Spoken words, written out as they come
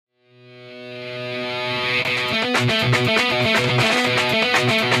And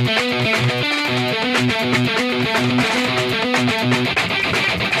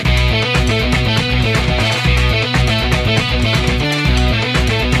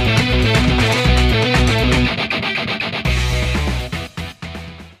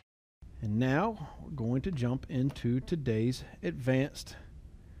now we're going to jump into today's advanced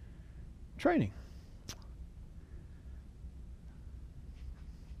training.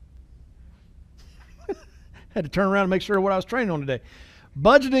 Had to turn around and make sure what I was training on today.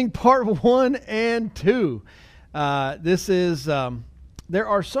 Budgeting part 1 and 2. This is there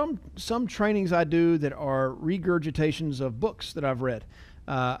are some trainings I do that are regurgitations of books that I've read.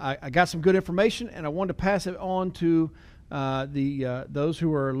 I got some good information and I wanted to pass it on to those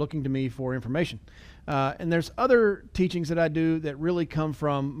who are looking to me for information. And there's other teachings that I do that really come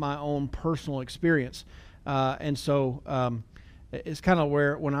from my own personal experience. And so it's kind of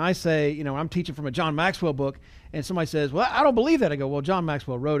where when I say, I'm teaching from a John Maxwell book and somebody says, well, I don't believe that. I go, well, John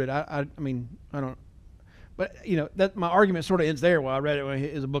Maxwell wrote it. I mean, I don't, but that my argument sort of ends there. Well, I read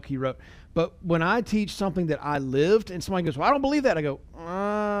it as a book he wrote. But when I teach something that I lived and somebody goes, well, I don't believe that. I go,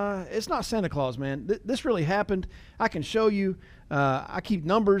 it's not Santa Claus, man. This really happened. I can show you. I keep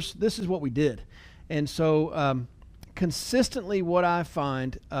numbers. This is what we did. And so consistently what I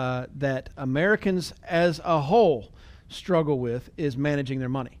find that Americans as a whole struggle with is managing their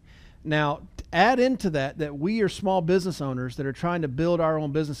money. Now, add into that we are small business owners that are trying to build our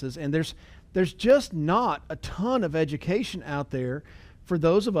own businesses, and there's just not a ton of education out there for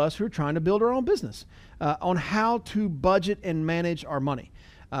those of us who are trying to build our own business on how to budget and manage our money.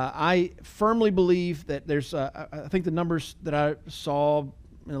 I firmly believe that there's, I think the numbers that I saw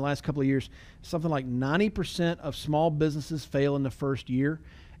in the last couple of years, something like 90% of small businesses fail in the first year.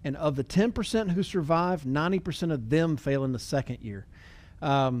 And of the 10% who survive, 90% of them fail in the second year.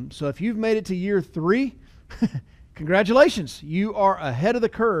 So if you've made it to year 3, congratulations. You are ahead of the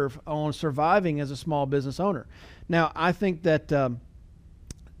curve on surviving as a small business owner. Now, I think that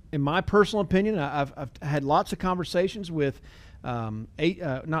in my personal opinion, I've had lots of conversations with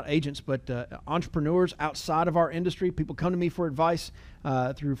not agents, but entrepreneurs outside of our industry. People come to me for advice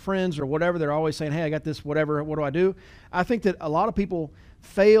through friends or whatever. They're always saying, hey, I got this, whatever, what do I do? I think that a lot of people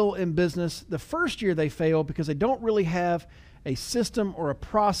fail in business. The first year they fail because they don't really have a system or a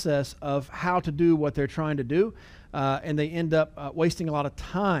process of how to do what they're trying to do, and they end up wasting a lot of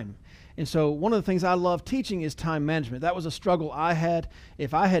time. And so one of the things I love teaching is time management. That was a struggle I had.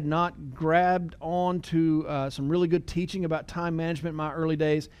 If I had not grabbed on to some really good teaching about time management in my early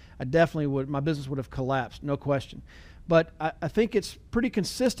days, I definitely would, my business would have collapsed, no question. But I think it's pretty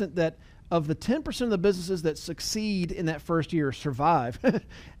consistent that of the 10% of the businesses that succeed in that first year, survive,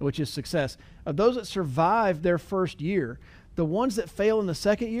 which is success, of those that survive their first year, the ones that fail in the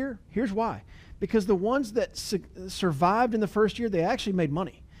second year, here's why. Because the ones that survived in the first year, they actually made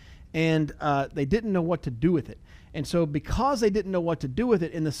money. And they didn't know what to do with it. And so because they didn't know what to do with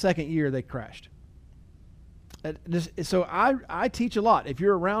it in the second year, they crashed. So I teach a lot. If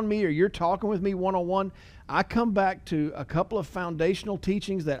you're around me or you're talking with me one-on-one, I come back to a couple of foundational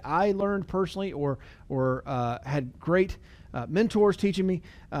teachings that I learned personally or had great mentors teaching me.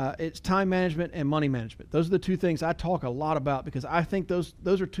 It's time management and money management. Those are the two things I talk a lot about because I think those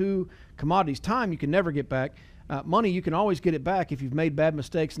are two commodities. Time you can never get back. Money, you can always get it back if you've made bad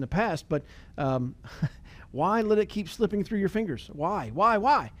mistakes in the past, but why let it keep slipping through your fingers?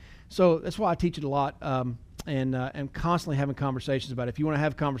 Why? So that's why I teach it a lot and constantly having conversations about it. If you want to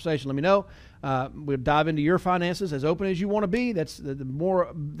have a conversation, let me know. We'll dive into your finances as open as you want to be. That's the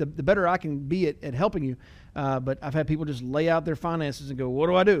better I can be at helping you. But I've had people just lay out their finances and go, what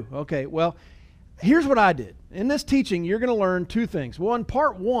do I do? Okay, well, here's what I did. In this teaching, you're going to learn two things. One,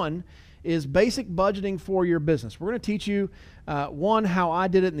 part 1 is basic budgeting for your business. We're going to teach you, one, how I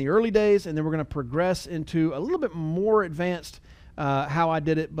did it in the early days, and then we're going to progress into a little bit more advanced how I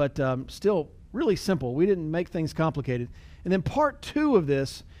did it, but still really simple. We didn't make things complicated. And then part 2 of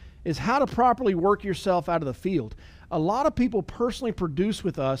this is how to properly work yourself out of the field. A lot of people personally produce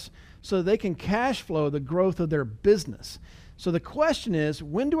with us so they can cash flow the growth of their business. So the question is,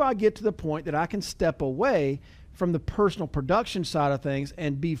 when do I get to the point that I can step away from the personal production side of things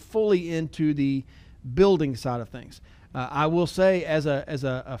and be fully into the building side of things? I will say as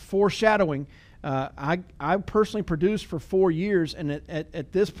a foreshadowing, I personally produced for 4 years, and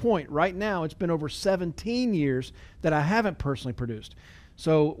at this point right now, it's been over 17 years that I haven't personally produced.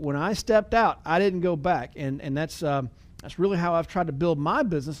 So when I stepped out, I didn't go back, and that's really how I've tried to build my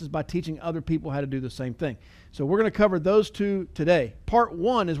business, is by teaching other people how to do the same thing. So we're going to cover those two today. Part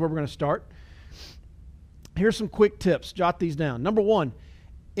 1 is where we're going to start. Here's some quick tips. Jot these down. Number 1,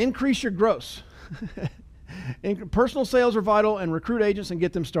 increase your gross. Personal sales are vital, and recruit agents and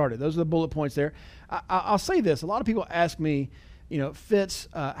get them started. Those are the bullet points there. I'll say this. A lot of people ask me, Fitz,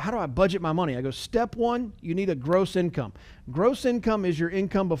 how do I budget my money? I go, step one, you need a gross income. Gross income is your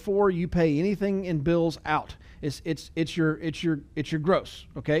income before you pay anything in bills out. It's your gross.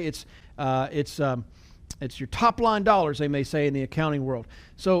 Okay, it's your top line dollars, they may say in the accounting world.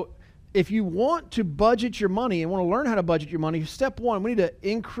 So if you want to budget your money and want to learn how to budget your money, step one, we need to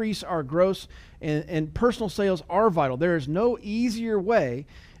increase our gross, and personal sales are vital. There is no easier way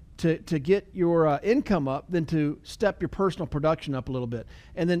to get your income up than to step your personal production up a little bit.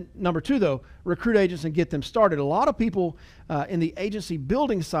 And then number two, though, recruit agents and get them started. A lot of people in the agency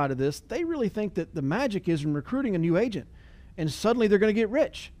building side of this, they really think that the magic is in recruiting a new agent and suddenly they're going to get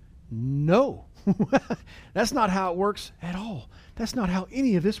rich. No, that's not how it works at all. That's not how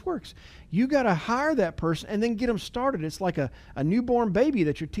any of this works. You got to hire that person and then get them started. It's like a newborn baby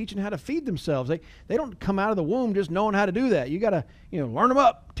that you're teaching how to feed themselves. They don't come out of the womb just knowing how to do that. You got to learn them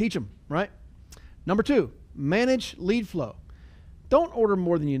up, teach them, right? Number two, manage lead flow. Don't order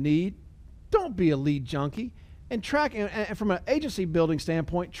more than you need. Don't be a lead junkie. And track, and from an agency building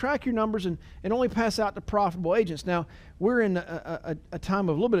standpoint, track your numbers and only pass out to profitable agents. Now, we're in a time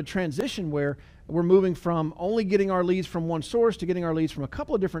of a little bit of transition where we're moving from only getting our leads from one source to getting our leads from a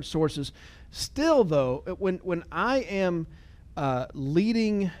couple of different sources. Still, though, when I am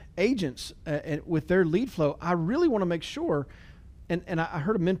leading agents with their lead flow, I really want to make sure, and I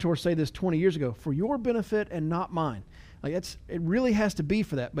heard a mentor say this 20 years ago, for your benefit and not mine. It really has to be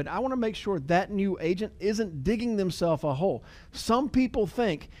for that. But I want to make sure that new agent isn't digging themselves a hole. Some people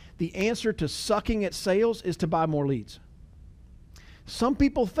think the answer to sucking at sales is to buy more leads. Some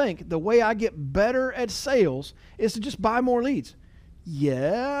people think the way I get better at sales is to just buy more leads.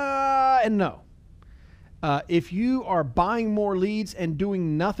 Yeah and no. If you are buying more leads and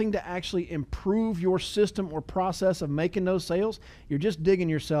doing nothing to actually improve your system or process of making those sales, you're just digging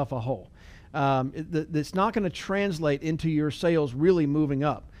yourself a hole. It's not going to translate into your sales really moving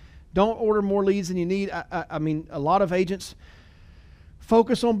up. Don't order more leads than you need. I mean, a lot of agents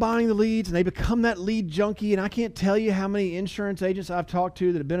focus on buying the leads and they become that lead junkie. And I can't tell you how many insurance agents I've talked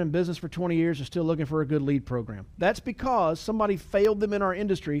to that have been in business for 20 years are still looking for a good lead program. That's because somebody failed them in our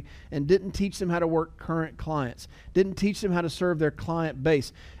industry and didn't teach them how to work current clients, didn't teach them how to serve their client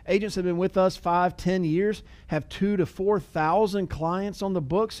base. Agents have been with us 5-10 years, have 2,000 to 4,000 clients on the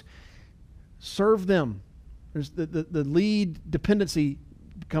books. Serve them. There's the lead dependency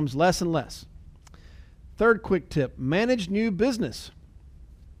becomes less and less. Third quick tip, manage new business.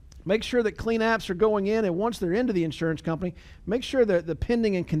 Make sure that clean apps are going in, and once they're into the insurance company, make sure that the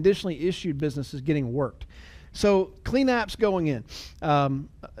pending and conditionally issued business is getting worked. So clean apps going in.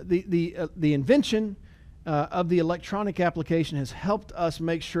 The invention of the electronic application has helped us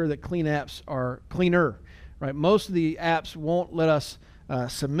make sure that clean apps are cleaner. Right? Most of the apps won't let us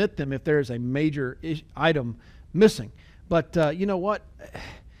submit them if there's a major item missing. But you know what?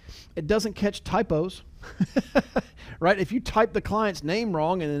 It doesn't catch typos. Right? If you type the client's name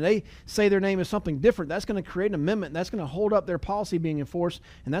wrong and then they say their name is something different, that's going to create an amendment, and that's going to hold up their policy being enforced,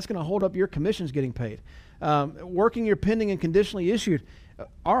 and that's going to hold up your commissions getting paid. Working your pending and conditionally issued,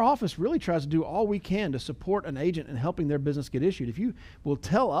 our office really tries to do all we can to support an agent in helping their business get issued. If you will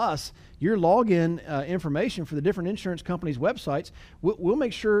tell us your login information for the different insurance companies' websites, we'll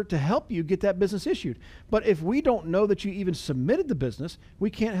make sure to help you get that business issued. But if we don't know that you even submitted the business,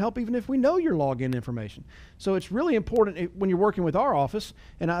 we can't help even if we know your login information. So it's really important when you're working with our office,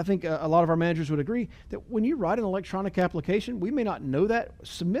 and I think a lot of our managers would agree, that when you write an electronic application, we may not know that.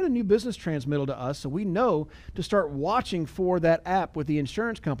 Submit a new business transmittal to us so we know to start watching for that app with the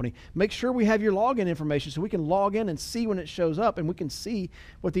insurance company. Make sure we have your login information so we can log in and see when it shows up, and we can see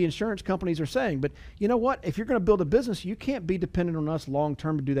what the insurance companies are saying. But you know what? If you're going to build a business, you can't be dependent on us long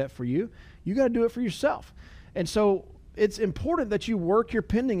term to do that for you. You got to do it for yourself. And so it's important that you work your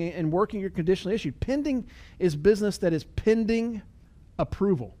pending and working your conditionally issued. Pending is business that is pending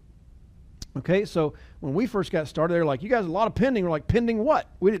approval. Okay, so when we first got started, they were like, you guys have a lot of pending. We're like, pending what?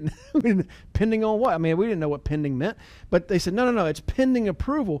 We didn't pending on what? I mean, we didn't know what pending meant. But they said, no, it's pending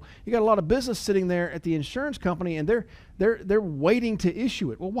approval. You got a lot of business sitting there at the insurance company, and they're waiting to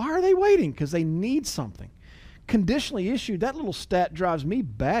issue it. Well, why are they waiting? Because they need something. Conditionally issued, that little stat drives me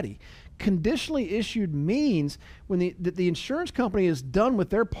batty. Conditionally issued means when the insurance company is done with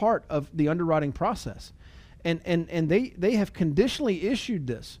their part of the underwriting process, and they have conditionally issued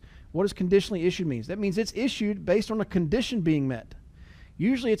this. What does conditionally issued mean? That means it's issued based on a condition being met.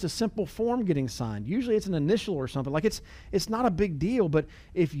 Usually it's a simple form getting signed. Usually it's an initial or something. Like it's not a big deal, but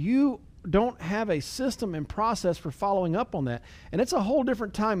if you don't have a system and process for following up on that. And it's a whole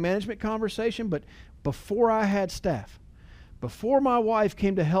different time management conversation, but before I had staff, before my wife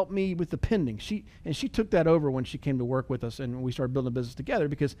came to help me with the pending, she took that over when she came to work with us and we started building a business together,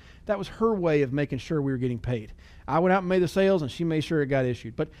 because that was her way of making sure we were getting paid. I went out and made the sales and she made sure it got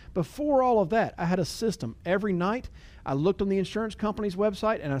issued. But before all of that, I had a system. Every night I looked on the insurance company's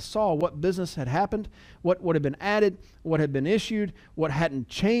website and I saw what business had happened, what had been added, what had been issued, what hadn't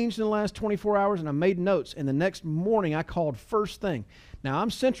changed in the last 24 hours, and I made notes. And the next morning I called first thing. Now,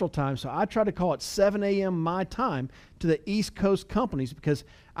 I'm Central Time, so I tried to call at 7 a.m. my time to the East Coast companies, because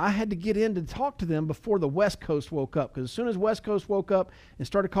I had to get in to talk to them before the West Coast woke up. Because as soon as West Coast woke up and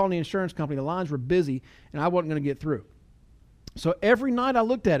started calling the insurance company, the lines were busy and I wasn't going to get through. So every night I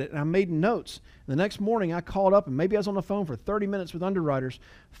looked at it and I made notes. The next morning I called up, and maybe I was on the phone for 30 minutes with underwriters,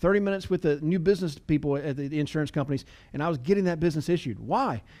 30 minutes with the new business people at the insurance companies, and I was getting that business issued.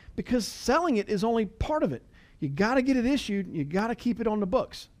 Why? Because selling it is only part of it. You got to get it issued. You got to keep it on the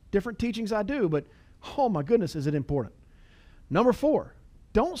books. Different teachings I do, but oh my goodness, is it important. Number 4,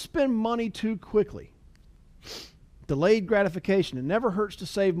 don't spend money too quickly. Delayed gratification. It never hurts to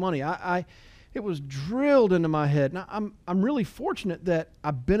save money. It was drilled into my head. Now, I'm really fortunate that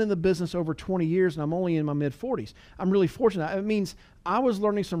I've been in the business over 20 years and I'm only in my mid-40s. I'm really fortunate. It means I was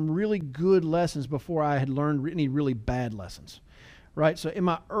learning some really good lessons before I had learned any really bad lessons. Right? So in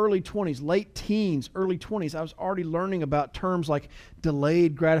my early 20s, late teens, early 20s, I was already learning about terms like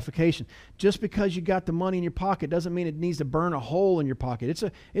delayed gratification. Just because you got the money in your pocket doesn't mean it needs to burn a hole in your pocket.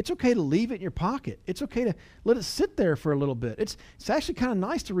 It's okay to leave it in your pocket. It's okay to let it sit there for a little bit. It's actually kind of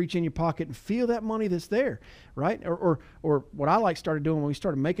nice to reach in your pocket and feel that money that's there, right? Or what I started doing when we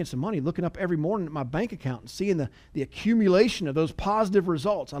started making some money, looking up every morning at my bank account and seeing the accumulation of those positive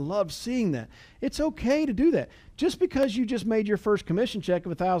results. I love seeing that. It's okay to do that. Just because you just made your first commission check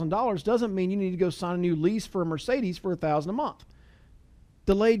of $1,000 doesn't mean you need to go sign a new lease for a Mercedes for $1,000 a month.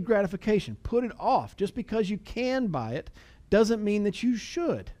 Delayed gratification. Put it off. Just because you can buy it doesn't mean that you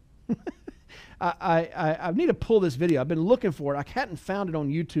should. I need to pull this video. I've been looking for it. I hadn't found it on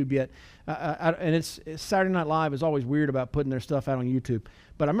YouTube yet. And it's Saturday Night Live is always weird about putting their stuff out on YouTube.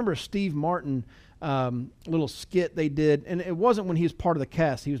 But I remember Steve Martin little skit they did, and it wasn't when he was part of the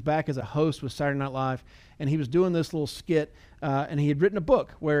cast. He was back as a host with Saturday Night Live, and he was doing this little skit, and he had written a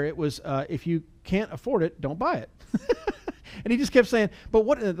book where it was, if you can't afford it, don't buy it. And he just kept saying, but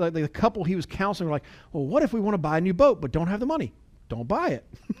what, the couple he was counseling were like, well, what if we want to buy a new boat but don't have the money? Don't buy it.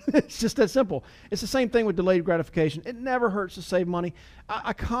 It's just that simple. It's the same thing with delayed gratification. It never hurts to save money.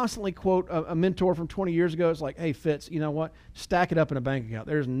 I constantly quote a mentor from 20 years ago. It's like, hey, Fitz, you know what? Stack it up in a bank account.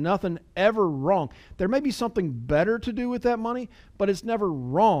 There's nothing ever wrong. There may be something better to do with that money, but it's never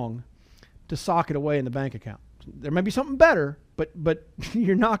wrong to sock it away in the bank account. There may be something better, but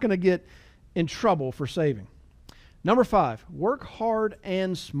you're not going to get in trouble for saving. Number 5, work hard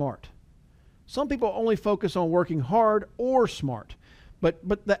and smart. Some people only focus on working hard or smart, but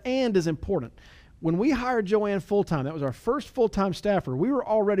the and is important. When we hired Joanne full-time, that was our first full-time staffer, we were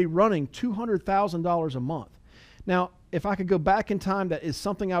already running $200,000 a month. Now, if I could go back in time, that is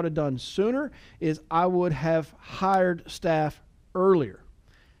something I would have done sooner, is I would have hired staff earlier.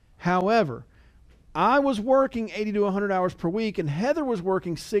 However, I was working 80 to 100 hours per week, and Heather was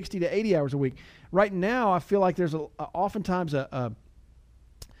working 60 to 80 hours a week. Right now, I feel like there's oftentimes a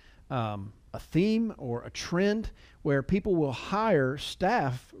theme or a trend where people will hire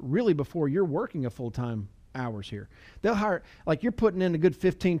staff really before you're working a full-time hours here. They'll hire, like you're putting in a good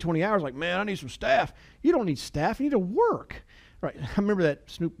 15, 20 hours, like, man, I need some staff. You don't need staff. You need to work. Right? I remember that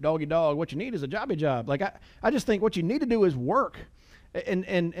Snoop Doggy Dogg, what you need is a jobby job. Like I just think what you need to do is work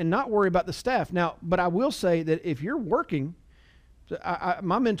and not worry about the staff. Now, but I will say that if you're working,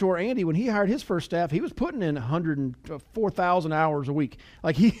 my mentor, Andy, when he hired his first staff, he was putting in 104,000 hours a week.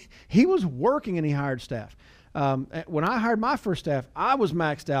 Like he was working and he hired staff. When I hired my first staff, I was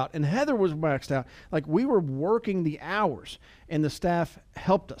maxed out and Heather was maxed out. Like we were working the hours and the staff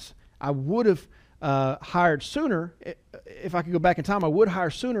helped us. I would have hired sooner. If I could go back in time, I would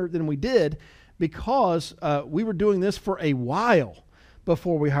hire sooner than we did because we were doing this for a while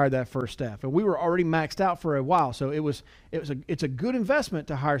before we hired that first staff. And we were already maxed out for a while. So it's a good investment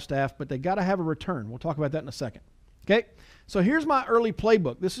to hire staff, but they got to have a return. We'll talk about that in a second. Okay? So here's my early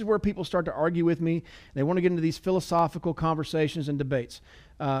playbook. This is where people start to argue with me. They want to get into these philosophical conversations and debates.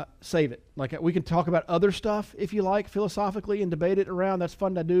 Save it. Like we can talk about other stuff if you like philosophically and debate it around. That's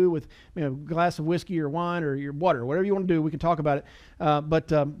fun to do with a glass of whiskey or wine or your water, whatever you want to do. We can talk about it. But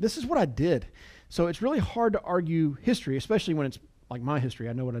this is what I did. So it's really hard to argue history, especially when it's like my history.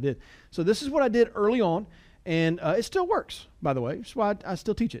 I know what I did. So this is what I did early on, and it still works, by the way. That's why I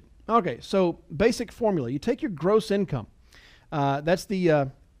still teach it. Okay, so basic formula. You take your gross income. That's the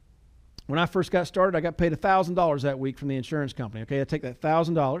when I first got started, I got paid $1,000 that week from the insurance company. Okay, I take that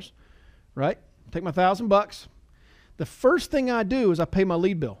 $1,000, right? Take my $1,000. The first thing I do is I pay my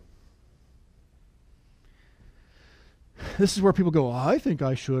lead bill. This is where people go, I think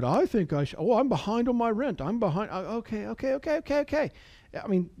I should. Oh, I'm behind on my rent. I'm behind. Okay. I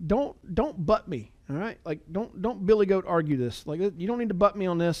mean, don't butt me. All right. Like, don't Billy Goat argue this. Like, you don't need to butt me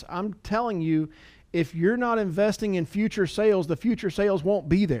on this. I'm telling you, if you're not investing in future sales, the future sales won't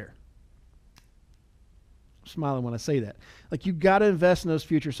be there. I'm smiling when I say that. Like, you got to invest in those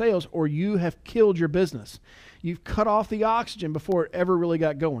future sales or you have killed your business. You've cut off the oxygen before it ever really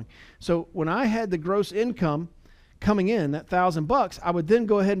got going. So when I had the gross income coming in, that $1,000, I would then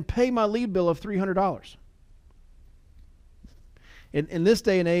go ahead and pay my lead bill of $300. In this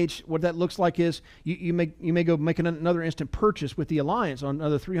day and age, what that looks like is you may go make another instant purchase with the Alliance on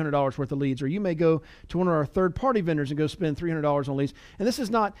another $300 worth of leads, or you may go to one of our third-party vendors and go spend $300 on leads. And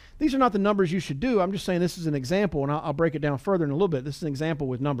these are not the numbers you should do. I'm just saying this is an example, and I'll break it down further in a little bit. This is an example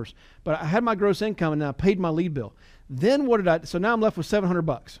with numbers. But I had my gross income, and I paid my lead bill. Then what did I? So now I'm left with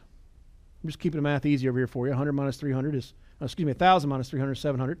 $700. I'm just keeping the math easy over here for you. 100 minus 300 is, 1,000 minus 300 is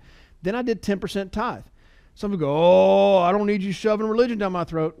 700. Then I did 10% tithe. Some people go, oh, I don't need you shoving religion down my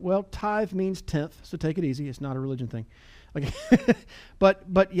throat. Well, tithe means tenth, so take it easy. It's not a religion thing. Like,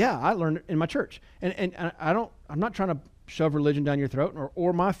 but yeah, I learned it in my church, and I'm not trying to shove religion down your throat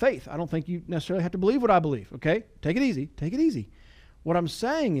or my faith. I don't think you necessarily have to believe what I believe. Okay, take it easy. Take it easy. What I'm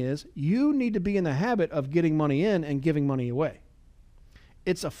saying is, you need to be in the habit of getting money in and giving money away.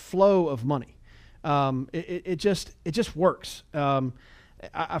 It's a flow of money. It just works.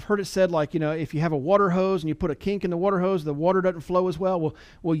 I've heard it said, like, if you have a water hose and you put a kink in the water hose, the water doesn't flow as well.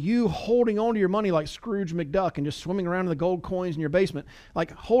 Well, you holding on to your money like Scrooge McDuck and just swimming around in the gold coins in your basement,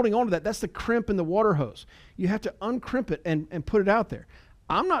 like holding on to that's the crimp in the water hose. You have to uncrimp it and put it out there.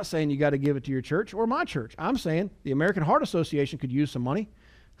 I'm not saying you got to give it to your church or my church. I'm saying the American Heart Association could use some money.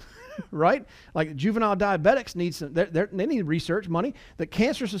 Right? Like, juvenile diabetics need they need research money. The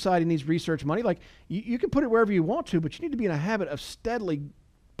Cancer Society needs research money. Like, you can put it wherever you want to, but you need to be in a habit of steadily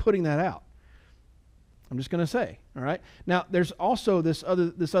putting that out. I'm just going to say, all right? Now, there's also this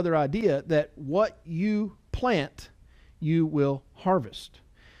other idea that what you plant, you will harvest.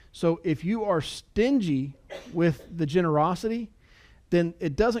 So if you are stingy with the generosity, then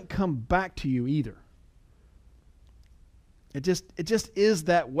it doesn't come back to you either. It just is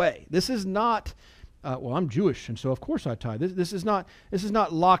that way. This is not, well, I'm Jewish, and so of course I tithe. This is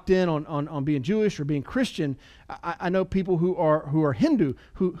not locked in on being Jewish or being Christian. I know people who are Hindu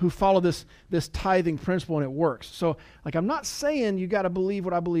who follow this tithing principle, and it works. So, like, I'm not saying you got to believe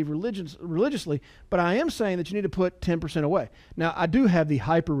what I believe religiously, but I am saying that you need to put 10% away. Now, I do have the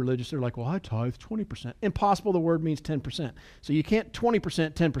hyper religious. They're like, well, I tithe 20%. Impossible. The word means 10%. So you can't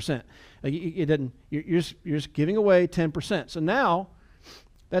 20%, 10%. Like, it doesn't. You're just giving away 10%. So now,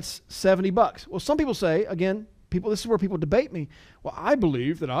 that's $70. Well, some people say, again, this is where people debate me. Well, I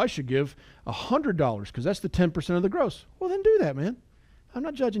believe that I should give $100 because that's the 10% of the gross. Well, then do that, man. I'm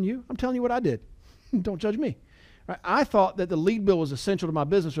not judging you. I'm telling you what I did. Don't judge me. Right? I thought that the lead bill was essential to my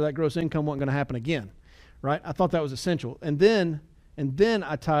business, or that gross income wasn't going to happen again. Right? I thought that was essential. And then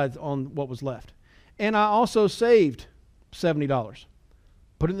I tithed on what was left. And I also saved $70.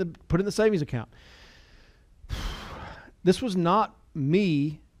 Put it in the savings account. This was not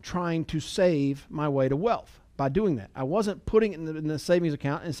me trying to save my way to wealth by doing that. I wasn't putting it in the savings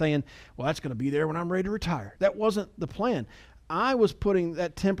account and saying, well, that's going to be there when I'm ready to retire. That wasn't the plan. I was putting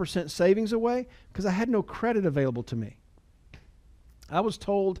that 10% savings away because I had no credit available to me. I was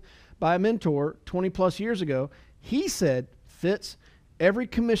told by a mentor 20 plus years ago, he said, Fitz, every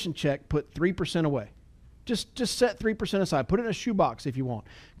commission check, put 3% away. Just set 3% aside. Put it in a shoebox if you want,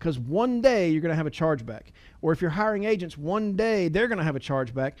 because one day you're going to have a chargeback. Or if you're hiring agents, one day they're going to have a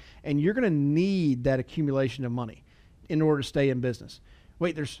chargeback, and you're going to need that accumulation of money in order to stay in business.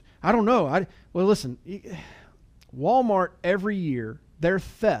 Wait, I don't know. Well, listen, Walmart every year, their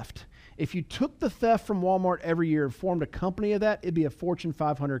theft, if you took the theft from Walmart every year and formed a company of that, it'd be a Fortune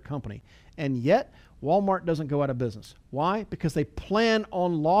 500 company. And yet, Walmart doesn't go out of business. Why? Because they plan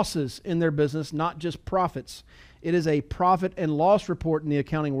on losses in their business, not just profits. It is a profit and loss report in the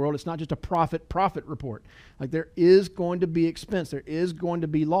accounting world. It's not just a profit report. Like, there is going to be expense. There is going to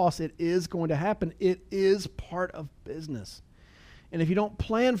be loss. It is going to happen. It is part of business. And if you don't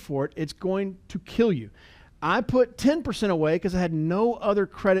plan for it, it's going to kill you. I put 10% away because I had no other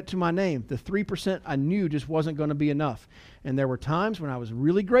credit to my name. The 3% I knew just wasn't going to be enough. And there were times when I was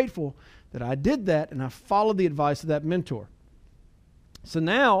really grateful that I did that and I followed the advice of that mentor. So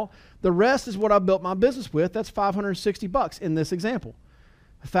now the rest is what I built my business with. That's $560 in this example.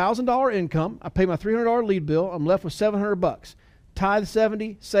 $1,000 income. I pay my $300 lead bill. I'm left with $700. Tithe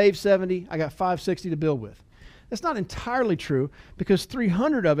 70, save 70. I got $560 to build with. That's not entirely true because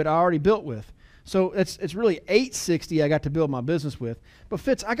 300 of it I already built with. So it's really $860 I got to build my business with. But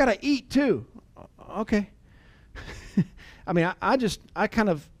Fitz, I got to eat too. Okay. I mean, I kind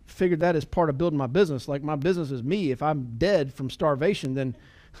of figured that as part of building my business. Like my business is me. If I'm dead from starvation, then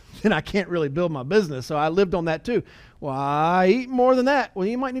I can't really build my business. So I lived on that too. Well, I eat more than that. Well,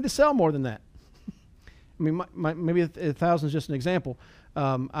 you might need to sell more than that. I mean, maybe 1,000 is just an example.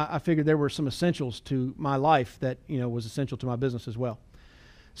 I figured there were some essentials to my life that, was essential to my business as well.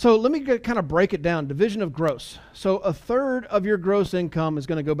 So let me kind of break it down. Division of gross. So a third of your gross income is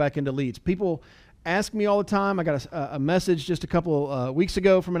going to go back into leads. People ask me all the time. I got a message just a couple weeks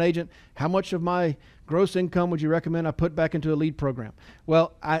ago from an agent. How much of my gross income would you recommend I put back into a lead program?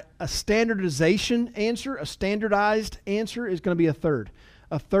 Well, a standardized answer is going to be a third.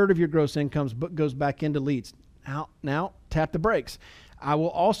 A third of your gross income goes back into leads. Now, tap the brakes. I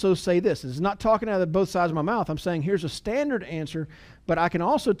will also say this. This is not talking out of both sides of my mouth. I'm saying here's a standard answer, but I can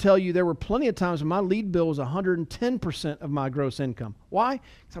also tell you there were plenty of times when my lead bill was 110% of my gross income. Why?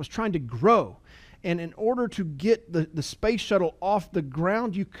 Because I was trying to grow. And in order to get the space shuttle off the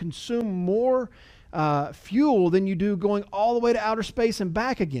ground, you consume more fuel than you do going all the way to outer space and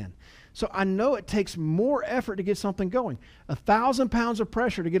back again. So I know it takes more effort to get something going. 1,000 pounds of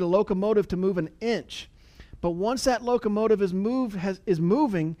pressure to get a locomotive to move an inch. But once that locomotive is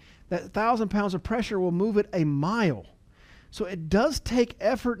moving, that 1,000 pounds of pressure will move it a mile. So it does take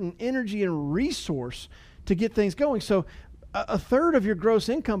effort and energy and resource to get things going. So a third of your gross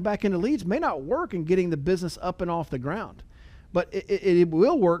income back into leads may not work in getting the business up and off the ground. But it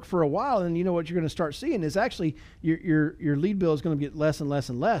will work for a while, and you know what you're going to start seeing is actually your lead bill is going to get less and less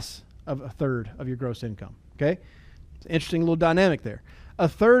and less of a third of your gross income, okay? It's an interesting little dynamic there. A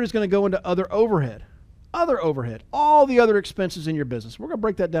third is going to go into other overhead, all the other expenses in your business. We're going to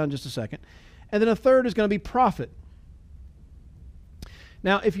break that down in just a second. And then a third is going to be profit.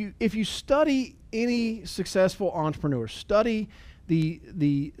 Now, if you study any successful entrepreneur, study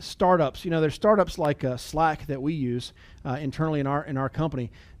the startups. There's startups like Slack that we use internally in our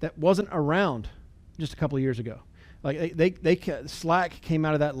company that wasn't around just a couple of years ago. Like Slack came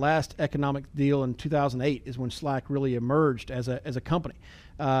out of that last economic deal in 2008 is when Slack really emerged as a company.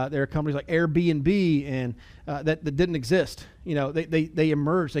 There are companies like Airbnb and that didn't exist. They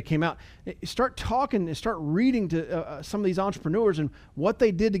emerged. They came out. Start talking and start reading to some of these entrepreneurs and what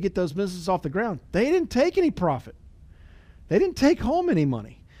they did to get those businesses off the ground. They didn't take any profit. They didn't take home any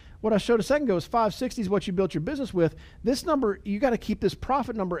money. What I showed a second ago is 560 is what you built your business with. This number, you got to keep this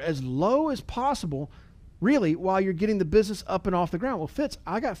profit number as low as possible, really, while you're getting the business up and off the ground. Well, Fitz,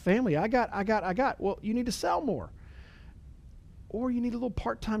 I got family. I got. Well, you need to sell more. Or you need a little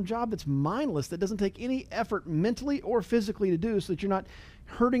part-time job that's mindless, that doesn't take any effort mentally or physically to do, so that you're not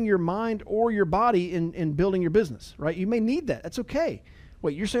hurting your mind or your body in building your business, right? You may need that. That's okay.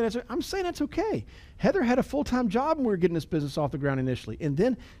 Wait, you're saying I'm saying that's okay. Heather had a full-time job when we were getting this business off the ground initially. And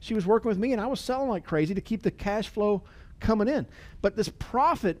then she was working with me, and I was selling like crazy to keep the cash flow coming in. But this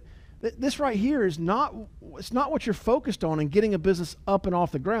profit, this right here it's not what you're focused on in getting a business up and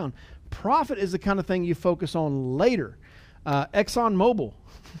off the ground. Profit is the kind of thing you focus on later. ExxonMobil,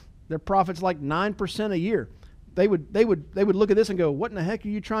 their profit's like 9% a year. They would look at this and go, what in the heck are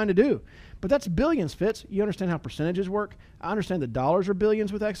you trying to do? But that's billions, Fitz. You understand how percentages work? I understand the dollars are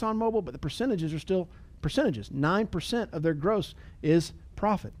billions with ExxonMobil, but the percentages are still percentages. 9% of their gross is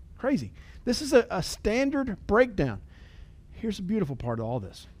profit. Crazy. This is a standard breakdown. Here's the beautiful part of all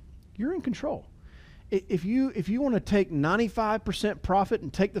this. You're in control. If you want to take 95% profit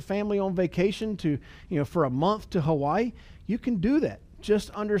and take the family on vacation for a month to Hawaii, you can do that.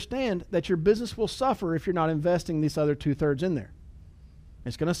 Just understand that your business will suffer if you're not investing these other 2/3 in there.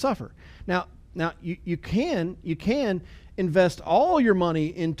 It's going to suffer. Now you can invest all your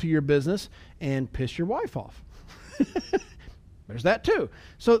money into your business and piss your wife off. There's that too.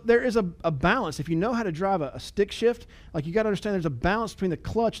 So there is a balance. If you know how to drive a stick shift, like you got to understand there's a balance between the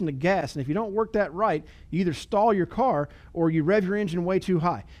clutch and the gas. And if you don't work that right, you either stall your car or you rev your engine way too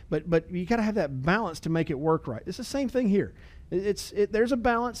high. But you got to have that balance to make it work right. It's the same thing here. There's a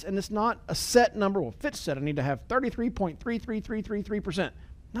balance, and it's not a set number. Well, Fitz said I need to have 33.33333%.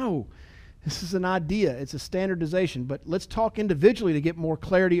 No, this is an idea. It's a standardization. But let's talk individually to get more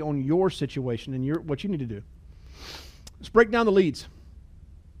clarity on your situation and what you need to do. Let's break down the leads.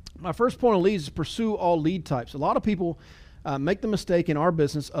 My first point on leads is pursue all lead types. A lot of people make the mistake in our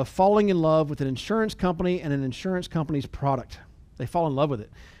business of falling in love with an insurance company and an insurance company's product. They fall in love with it.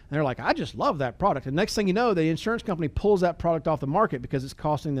 And they're like, I just love that product. And next thing you know, the insurance company pulls that product off the market because it's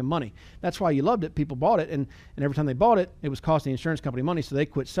costing them money. That's why you loved it. People bought it. And every time they bought it, it was costing the insurance company money, so they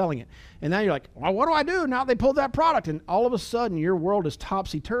quit selling it. And now you're like, well, what do I do? Now they pulled that product. And all of a sudden, your world is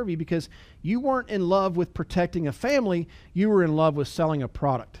topsy-turvy because you weren't in love with protecting a family. You were in love with selling a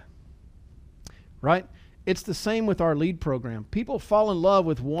product. Right? It's the same with our lead program. People fall in love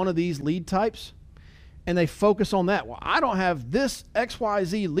with one of these lead types, and they focus on that. Well, I don't have this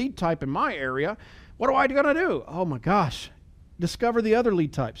XYZ lead type in my area. What am I going to do? Oh my gosh. Discover the other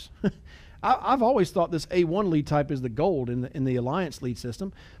lead types. I've always thought this A1 lead type is the gold in the Alliance lead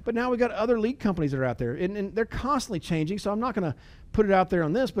system, but now we got other lead companies that are out there, and they're constantly changing, so I'm not going to put it out there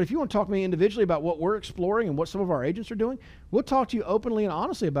on this, but if you want to talk to me individually about what we're exploring and what some of our agents are doing, we'll talk to you openly and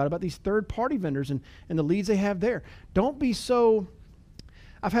honestly about these third-party vendors and the leads they have there. Don't be so...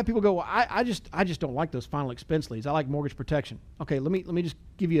 I've had people go, well, I just don't like those final expense leads. I like mortgage protection. Okay, let me just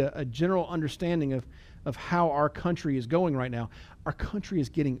give you a general understanding of how our country is going right now. Our country is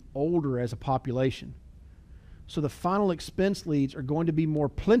getting older as a population. So the final expense leads are going to be more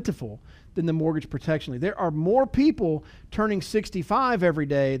plentiful than the mortgage protection lead. There are more people turning 65 every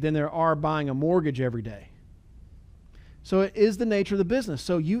day than there are buying a mortgage every day. So it is the nature of the business.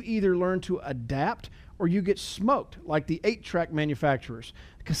 So you either learn to adapt or you get smoked, like the 8-track manufacturers,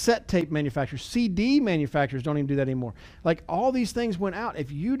 cassette tape manufacturers, CD manufacturers don't even do that anymore. Like all these things went out.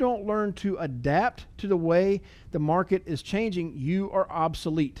 If you don't learn to adapt to the way the market is changing, you are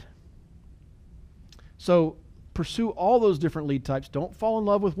obsolete. So pursue all those different lead types. Don't fall in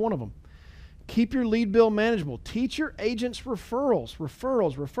love with one of them. Keep your lead bill manageable. Teach your agents referrals.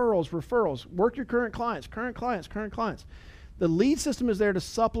 Work your current clients. The lead system is there to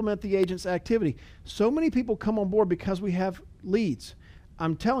supplement the agent's activity. So many people come on board because we have leads.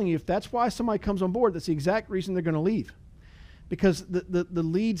 I'm telling you, if that's why somebody comes on board, that's the exact reason they're going to leave. Because the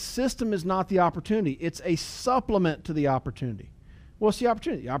lead system is not the opportunity. It's a supplement to the opportunity. What's the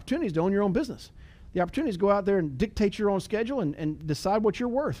opportunity? The opportunity is to own your own business. The opportunity is to go out there and dictate your own schedule and decide what you're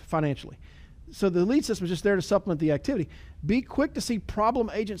worth financially. So the lead system is just there to supplement the activity. Be quick to see problem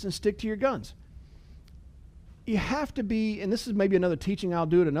agents and stick to your guns. You have to be, and this is maybe another teaching I'll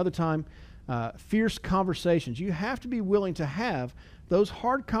do at another time, fierce conversations. You have to be willing to have those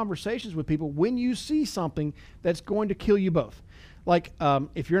hard conversations with people when you see something that's going to kill you both. Like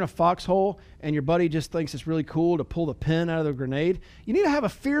if you're in a foxhole and your buddy just thinks it's really cool to pull the pin out of the grenade, you need to have a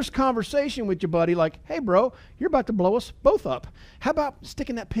fierce conversation with your buddy like, hey bro, you're about to blow us both up. How about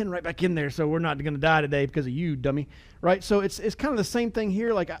sticking that pin right back in there so we're not going to die today because of you, dummy, right? So it's kind of the same thing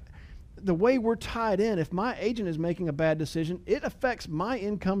here. Like the way we're tied in, if my agent is making a bad decision, it affects my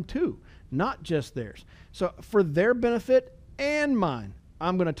income too, not just theirs. So for their benefit and mine,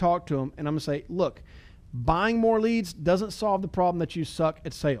 I'm going to talk to them and I'm going to say, look, buying more leads doesn't solve the problem that you suck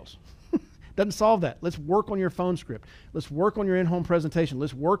at sales. Doesn't solve that. Let's work on your phone script. Let's work on your in-home presentation.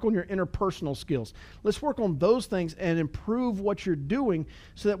 Let's work on your interpersonal skills. Let's work on those things and improve what you're doing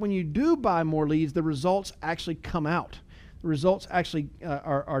so that when you do buy more leads, the results actually come out. The results actually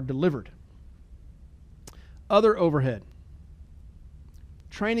are delivered. Other overhead.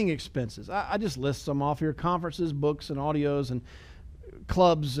 Training expenses. I just list some off here. Conferences, books, and audios, and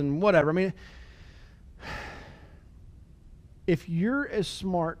clubs, and whatever. I mean, if you're as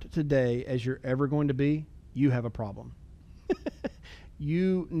smart today as you're ever going to be, you have a problem.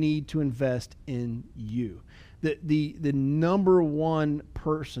 You need to invest in you. The number one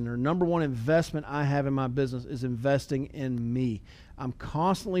person or number one investment I have in my business is investing in me. I'm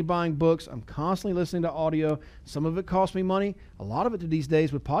constantly buying books. I'm constantly listening to audio. Some of it costs me money. A lot of it these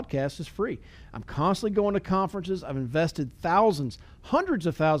days with podcasts is free. I'm constantly going to conferences. I've invested thousands, hundreds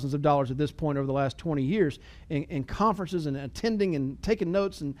of thousands of dollars at this point over the last 20 years in conferences and attending and taking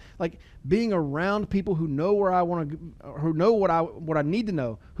notes and like being around people who know where I want to, who know what I need to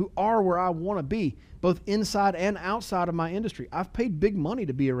know, who are where I want to be, both inside and outside of my industry. I've paid big money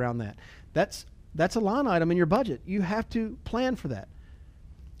to be around that. That's a line item in your budget. You have to plan for that.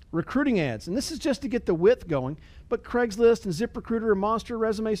 Recruiting ads, and this is just to get the width going, but Craigslist and ZipRecruiter and Monster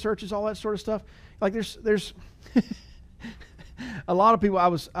resume searches, all that sort of stuff. Like there's a lot of people. I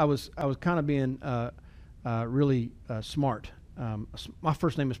was kind of being really smart. My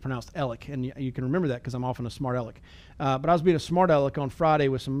first name is pronounced Alec, and you can remember that because I'm often a smart Alec. But I was being a smart Alec on Friday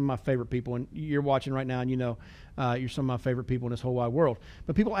with some of my favorite people, and you're watching right now, and you know you're some of my favorite people in this whole wide world.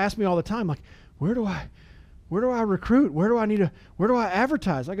 But people ask me all the time, like, where do I recruit? Where do I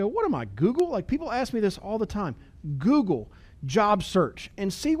advertise? I go, what am I, Google? Like people ask me this all the time. Google job search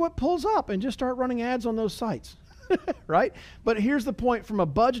and see what pulls up and just start running ads on those sites. Right? But here's the point from a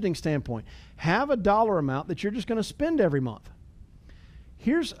budgeting standpoint. Have a dollar amount that you're just going to spend every month.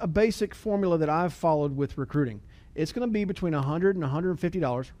 Here's a basic formula that I've followed with recruiting. It's going to be between $100 and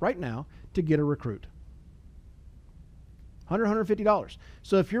 $150 right now to get a recruit. $100, $150.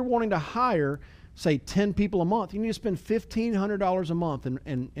 So if you're wanting to hire, say, 10 people a month, you need to spend $1,500 a month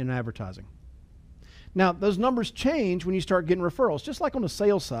in advertising. Now, those numbers change when you start getting referrals. Just like on the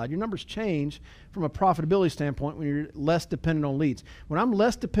sales side, your numbers change from a profitability standpoint when you're less dependent on leads. When I'm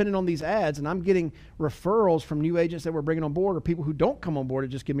less dependent on these ads and I'm getting referrals from new agents that we're bringing on board or people who don't come on board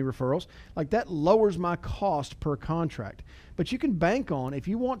and just give me referrals, like that lowers my cost per contract. But you can bank on, if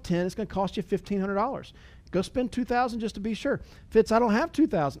you want 10, it's going to cost you $1,500. Go spend $2,000 just to be sure. Fitz, I don't have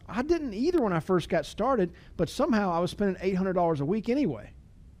 $2,000. I didn't either when I first got started, but somehow I was spending $800 a week anyway.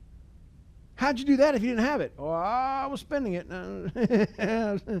 How'd you do that if you didn't have it? Oh, I was spending it,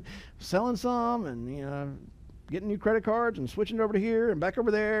 selling some, and getting new credit cards and switching it over to here and back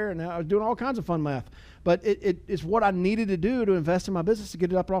over there, and I was doing all kinds of fun math. But it's what I needed to do to invest in my business to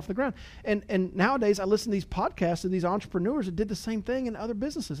get it up and off the ground. And nowadays I listen to these podcasts of these entrepreneurs that did the same thing in other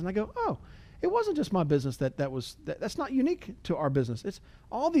businesses, and I go, oh, it wasn't just my business that's not unique to our business. It's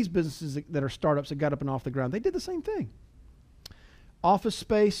all these businesses that are startups that got up and off the ground. They did the same thing. Office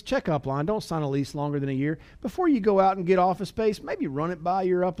space, check upline. Don't sign a lease longer than a year. Before you go out and get office space, maybe run it by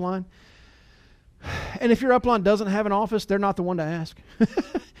your upline. And if your upline doesn't have an office, they're not the one to ask.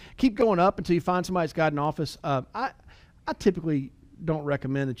 Keep going up until you find somebody that's got an office. I typically don't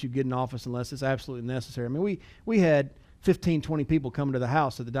recommend that you get an office unless it's absolutely necessary. I mean, we had 15, 20 people coming to the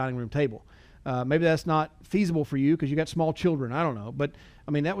house at the dining room table. Maybe that's not feasible for you because you got small children. I don't know. But,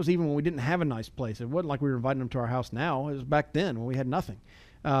 I mean, that was even when we didn't have a nice place. It wasn't like we were inviting them to our house now. It was back then when we had nothing.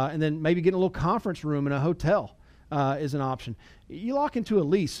 And then maybe getting a little conference room in a hotel is an option. You lock into a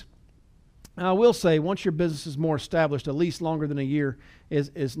lease. I will say, once your business is more established, a lease longer than a year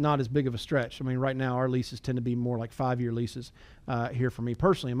is not as big of a stretch. I mean, right now our leases tend to be more like 5-year leases here for me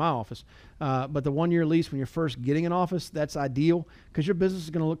personally in my office. But the 1-year lease when you're first getting an office, that's ideal because your business is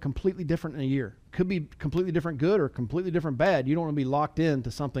going to look completely different in a year. Could be completely different good or completely different bad. You don't want to be locked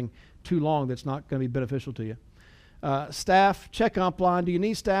into something too long that's not going to be beneficial to you. Staff, check upline. Do you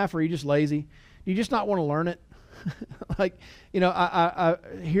need staff or are you just lazy? Do you just not want to learn it? Like, I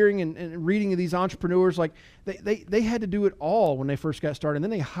hearing and reading of these entrepreneurs, like they had to do it all when they first got started. And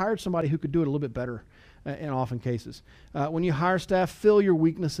then they hired somebody who could do it a little bit better in often cases. When you hire staff, fill your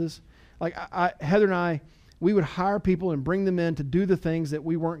weaknesses. Like Heather and I, we would hire people and bring them in to do the things that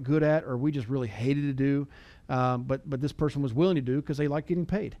we weren't good at or we just really hated to do. But this person was willing to do because they like getting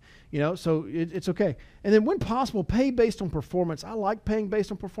paid, so it's okay. And then when possible, pay based on performance. I like paying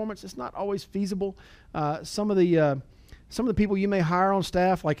based on performance. It's not always feasible. Some of the people you may hire on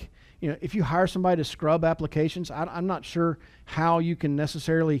staff, like, if you hire somebody to scrub applications, I'm not sure how you can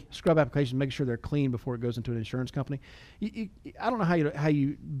necessarily scrub applications and make sure they're clean before it goes into an insurance company. I don't know how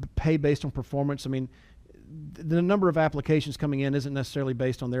you pay based on performance. I mean, the number of applications coming in isn't necessarily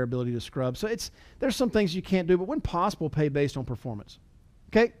based on their ability to scrub. So there's some things you can't do, but when possible, pay based on performance.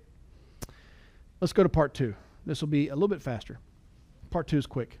 Okay? Let's go to part 2. This will be a little bit faster. Part 2 is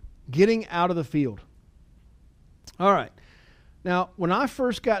quick. Getting out of the field. All right. Now, when I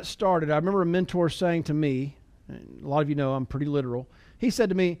first got started, I remember a mentor saying to me, and a lot of you know I'm pretty literal, he said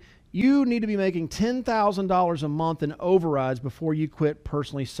to me, you need to be making $10,000 a month in overrides before you quit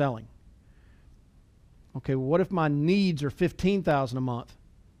personally selling. Okay, well, what if my needs are $15,000 a month?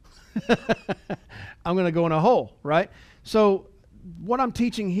 I'm going to go in a hole, right? So what I'm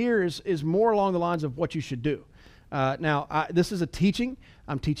teaching here is more along the lines of what you should do. Now, this is a teaching.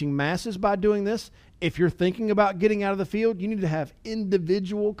 I'm teaching masses by doing this. If you're thinking about getting out of the field, you need to have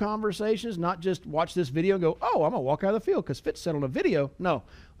individual conversations, not just watch this video and go, oh, I'm going to walk out of the field because Fitz said on a video. No,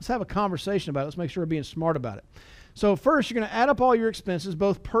 let's have a conversation about it. Let's make sure we're being smart about it. So first, you're going to add up all your expenses,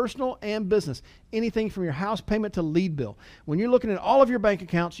 both personal and business. Anything from your house payment to lead bill. When you're looking at all of your bank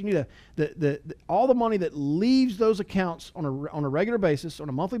accounts, you need all the money that leaves those accounts on a regular basis, on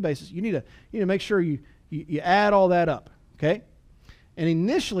a monthly basis. You need to make sure you add all that up. Okay. And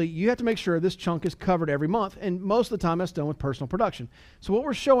initially, you have to make sure this chunk is covered every month, and most of the time that's done with personal production. So what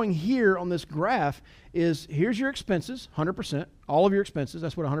we're showing here on this graph is here's your expenses, 100%, all of your expenses.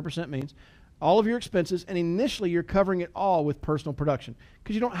 That's what 100% means. All of your expenses, and initially you're covering it all with personal production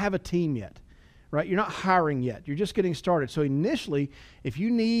because you don't have a team yet, right? You're not hiring yet. You're just getting started. So initially, if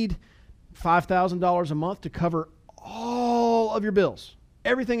you need $5,000 a month to cover all of your bills,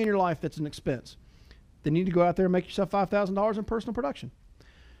 everything in your life that's an expense, then you need to go out there and make yourself $5,000 in personal production.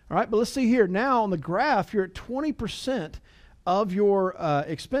 All right, but let's see here. Now on the graph, you're at 20% of your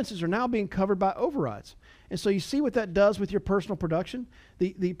expenses are now being covered by overrides. And so you see what that does with your personal production?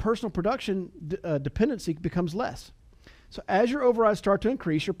 The personal production dependency becomes less. So as your overrides start to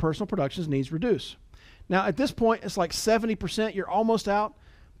increase, your personal productions needs reduce. Now at this point, it's like 70%, you're almost out,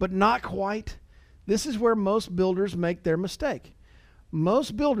 but not quite. This is where most builders make their mistake.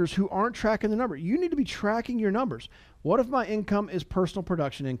 Most builders who aren't tracking the number, you need to be tracking your numbers. What if my income is personal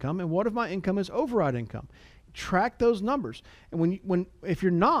production income, and what if my income is override income? Track those numbers. And if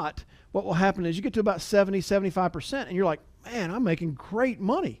you're not, what will happen is you get to about 70, 75%, and you're like, man, I'm making great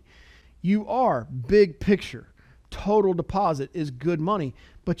money. You are, big picture. Total deposit is good money,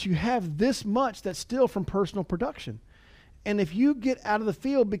 but you have this much that's still from personal production. And if you get out of the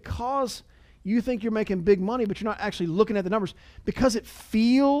field because you think you're making big money, but you're not actually looking at the numbers, because it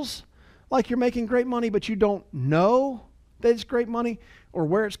feels like you're making great money, but you don't know that it's great money or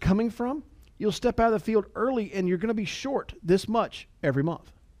where it's coming from, you'll step out of the field early and you're going to be short this much every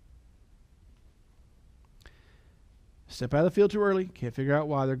month. Step out of the field too early, can't figure out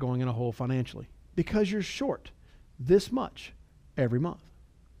why they're going in a hole financially. Because you're short this much every month.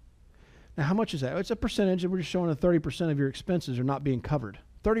 Now, how much is that? It's a percentage, and we're just showing that 30% of your expenses are not being covered.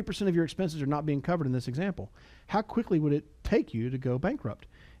 30% of your expenses are not being covered in this example. How quickly would it take you to go bankrupt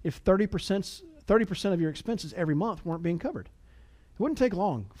if 30% of your expenses every month weren't being covered? It wouldn't take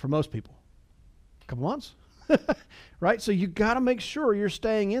long for most people. A couple months, right? So you got to make sure you're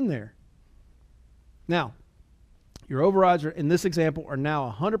staying in there. Now, your overrides in this example are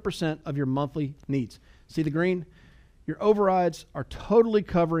now 100% of your monthly needs. See the green? Your overrides are totally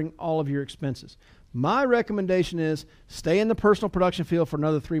covering all of your expenses. My recommendation is stay in the personal production field for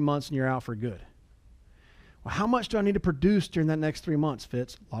another 3 months and you're out for good. Well, how much do I need to produce during that next 3 months,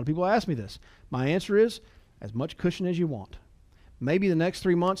 Fitz? A lot of people ask me this. My answer is as much cushion as you want. Maybe the next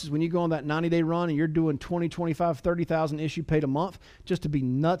 3 months is when you go on that 90-day run and you're doing 20, 25, 30,000 issue paid a month just to be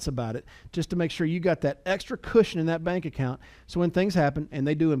nuts about it, just to make sure you got that extra cushion in that bank account so when things happen, and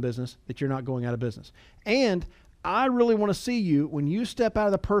they do in business, that you're not going out of business. And I really want to see you, when you step out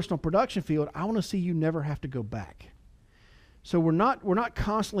of the personal production field, I want to see you never have to go back. So we're not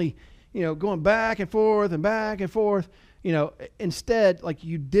constantly, going back and forth and back and forth. Instead, like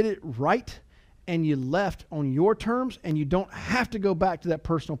you did it right and you left on your terms and you don't have to go back to that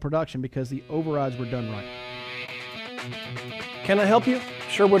personal production because the overrides were done right. Can I help you?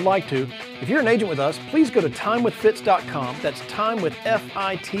 Sure would like to. If you're an agent with us, please go to timewithfitz.com. That's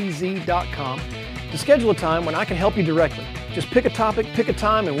timewithfitz.com to schedule a time when I can help you directly. Just pick a topic, pick a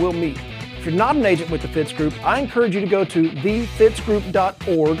time, and we'll meet. If you're not an agent with the Fitz Group, I encourage you to go to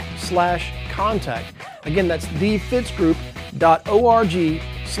thefitzgroup.org/contact. Again, that's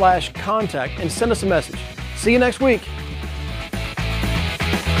thefitzgroup.org/contact and send us a message. See you next week.